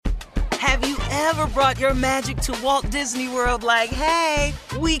Have you ever brought your magic to Walt Disney World like, hey,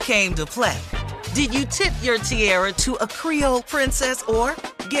 we came to play? Did you tip your tiara to a Creole princess or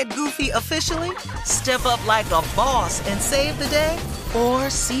get goofy officially? Step up like a boss and save the day? Or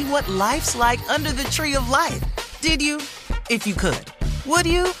see what life's like under the tree of life? Did you? If you could. Would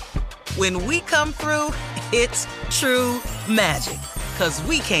you? When we come through, it's true magic. 'Cause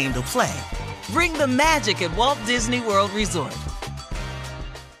we came to play. Bring the magic at Walt Disney World Resort.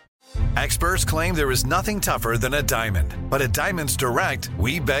 Experts claim there is nothing tougher than a diamond. But at Diamonds Direct,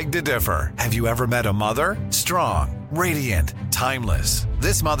 we beg to differ. Have you ever met a mother? Strong, radiant, timeless.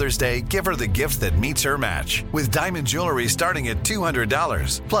 This Mother's Day, give her the gift that meets her match. With diamond jewelry starting at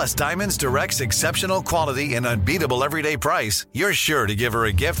 $200. Plus Diamonds Direct's exceptional quality and unbeatable everyday price, you're sure to give her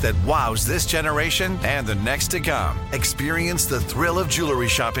a gift that wows this generation and the next to come. Experience the thrill of jewelry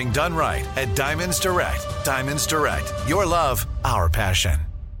shopping done right at Diamonds Direct. Diamonds Direct. Your love, our passion.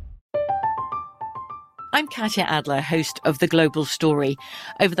 I'm Katya Adler, host of The Global Story.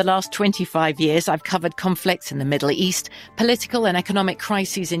 Over the last 25 years, I've covered conflicts in the Middle East, political and economic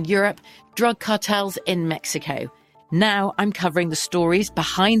crises in Europe, drug cartels in Mexico. Now I'm covering the stories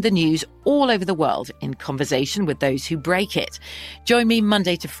behind the news all over the world in conversation with those who break it. Join me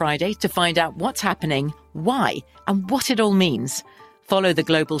Monday to Friday to find out what's happening, why, and what it all means. Follow The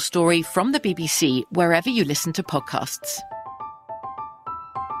Global Story from the BBC wherever you listen to podcasts.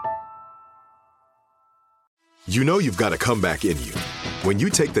 You know you've got a comeback in you. When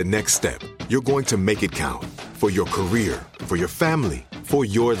you take the next step, you're going to make it count. For your career, for your family, for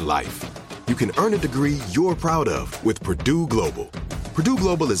your life. You can earn a degree you're proud of with Purdue Global. Purdue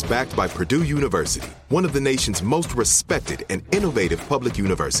Global is backed by Purdue University, one of the nation's most respected and innovative public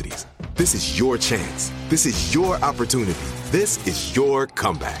universities. This is your chance. This is your opportunity. This is your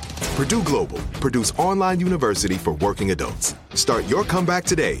comeback. Purdue Global, Purdue's online university for working adults. Start your comeback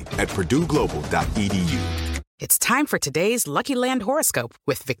today at purdueglobal.edu. It's time for today's Lucky Land horoscope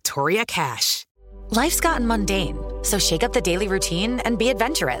with Victoria Cash. Life's gotten mundane, so shake up the daily routine and be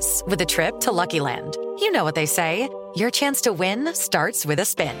adventurous with a trip to Lucky Land. You know what they say, your chance to win starts with a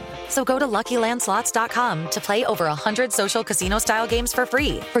spin. So go to LuckyLandSlots.com to play over 100 social casino-style games for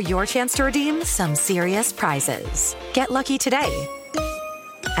free for your chance to redeem some serious prizes. Get lucky today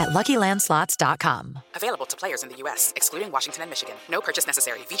at LuckyLandSlots.com. Available to players in the U.S., excluding Washington and Michigan. No purchase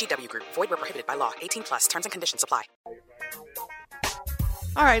necessary. VGW Group. Void where prohibited by law. 18 plus. Terms and conditions apply.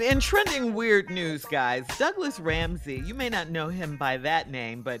 All right, in trending weird news, guys, Douglas Ramsey, you may not know him by that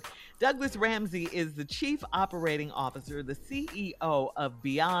name, but Douglas Ramsey is the Chief Operating Officer, the CEO of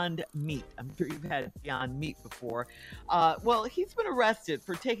Beyond Meat. I'm sure you've had Beyond Meat before. Well, he's been arrested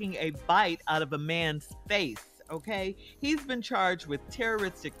for taking a bite out of a man's face. Okay, he's been charged with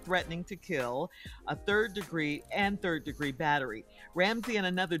terroristic threatening to kill, a third degree battery. Ramsey and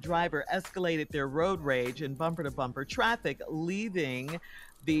another driver escalated their road rage and bumper-to-bumper traffic, leaving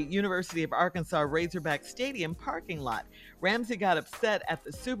the University of Arkansas Razorback Stadium parking lot. Ramsey got upset at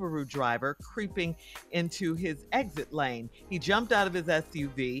the Subaru driver creeping into his exit lane. He jumped out of his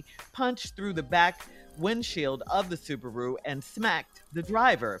SUV, punched through the back windshield of the Subaru, and smacked the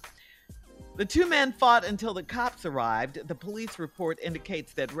driver. The two men fought until the cops arrived. The police report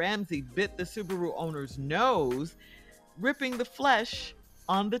indicates that Ramsey bit the Subaru owner's nose, ripping the flesh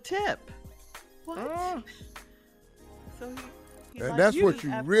on the tip. What? So he that's what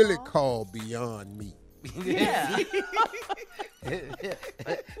you really call Beyond Meat. Yeah.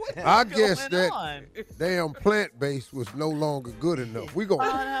 I guess that damn plant-based was no longer good enough. We gonna,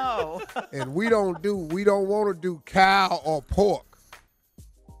 oh, no. And we don't want to do cow or pork.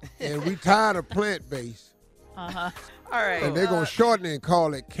 And we tired of plant-based. Uh-huh. All right. And they're going to shorten it and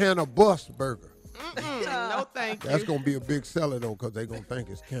call it cannabis burger. No, thank you. That's going to be a big seller, though, because they're going to think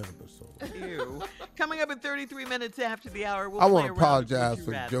it's cannabis. So. Ew. Coming up in 33 minutes after the hour, I want to apologize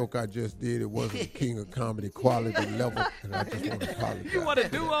for the joke I just did. It wasn't the king of comedy quality level, and I just want to apologize. You want a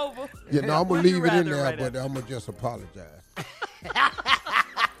do-over? Yeah, no, I'm going to leave it in there, but I'm going to just apologize.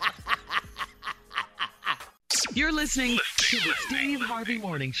 You're listening to the Steve Harvey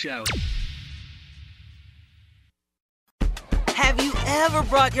Morning Show. Have you ever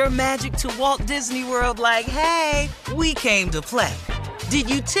brought your magic to Walt Disney World like, hey, we came to play? Did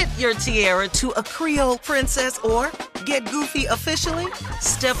you tip your tiara to a Creole princess or get goofy officially?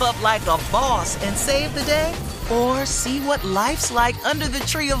 Step up like a boss and save the day? Or see what life's like under the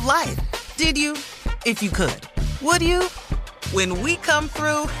tree of life? Did you? If you could. Would you? When we come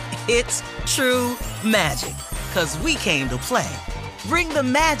through, it's true magic. 'Cause we came to play. Bring the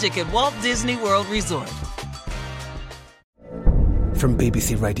magic at Walt Disney World Resort. From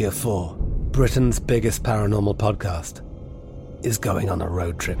BBC Radio 4, Britain's biggest paranormal podcast is going on a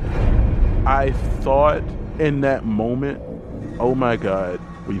road trip. I thought in that moment, oh my God,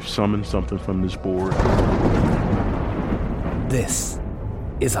 we've summoned something from this board. This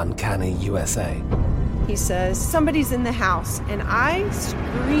is Uncanny USA. He says, somebody's in the house, and I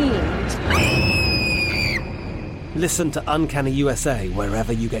screamed. Listen to Uncanny USA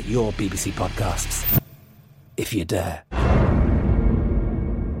wherever you get your BBC podcasts, if you dare.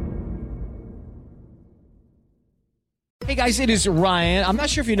 Hey guys, it is Ryan. I'm not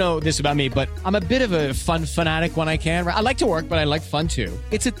sure if you know this about me, but I'm a bit of a fun fanatic when I can. I like to work, but I like fun too.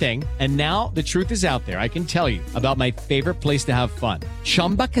 It's a thing. And now the truth is out there. I can tell you about my favorite place to have fun.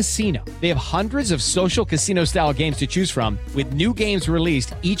 Chumba Casino. They have hundreds of social casino style games to choose from with new games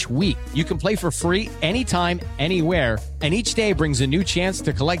released each week. You can play for free anytime, anywhere. And each day brings a new chance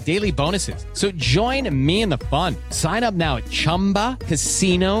to collect daily bonuses. So join me in the fun. Sign up now at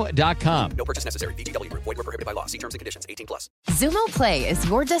ChumbaCasino.com. No purchase necessary. VGW Group. Void where prohibited by law. See terms and conditions. 18+. Xumo Play is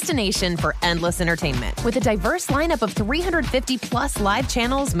your destination for endless entertainment. With a diverse lineup of 350+ live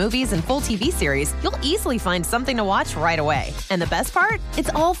channels, movies, and full TV series, you'll easily find something to watch right away. And the best part?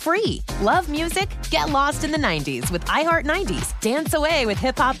 It's all free. Love music? Get lost in the 90s with iHeart 90s. Dance away with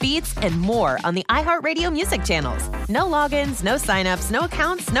hip-hop beats and more on the iHeartRadio music channels. No logins, no signups, no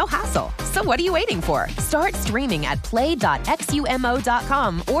accounts, no hassle. So what are you waiting for? Start streaming at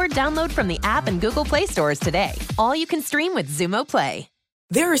play.xumo.com or download from the app and Google Play stores today. All you can stream with Xumo Play.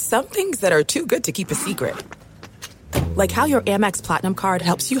 There are some things that are too good to keep a secret. Like how your Amex Platinum card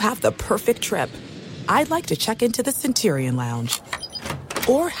helps you have the perfect trip. I'd like to check into the Centurion Lounge.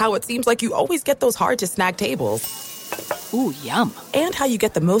 Or how it seems like you always get those hard-to-snag tables. Ooh, yum. And how you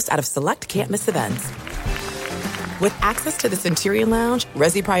get the most out of select can't-miss events. With access to the Centurion Lounge,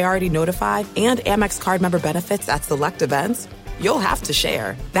 Resi Priority Notified, and Amex card member benefits at select events, you'll have to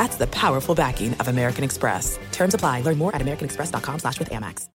share. That's the powerful backing of American Express. Terms apply. Learn more at americanexpress.com/withAmex.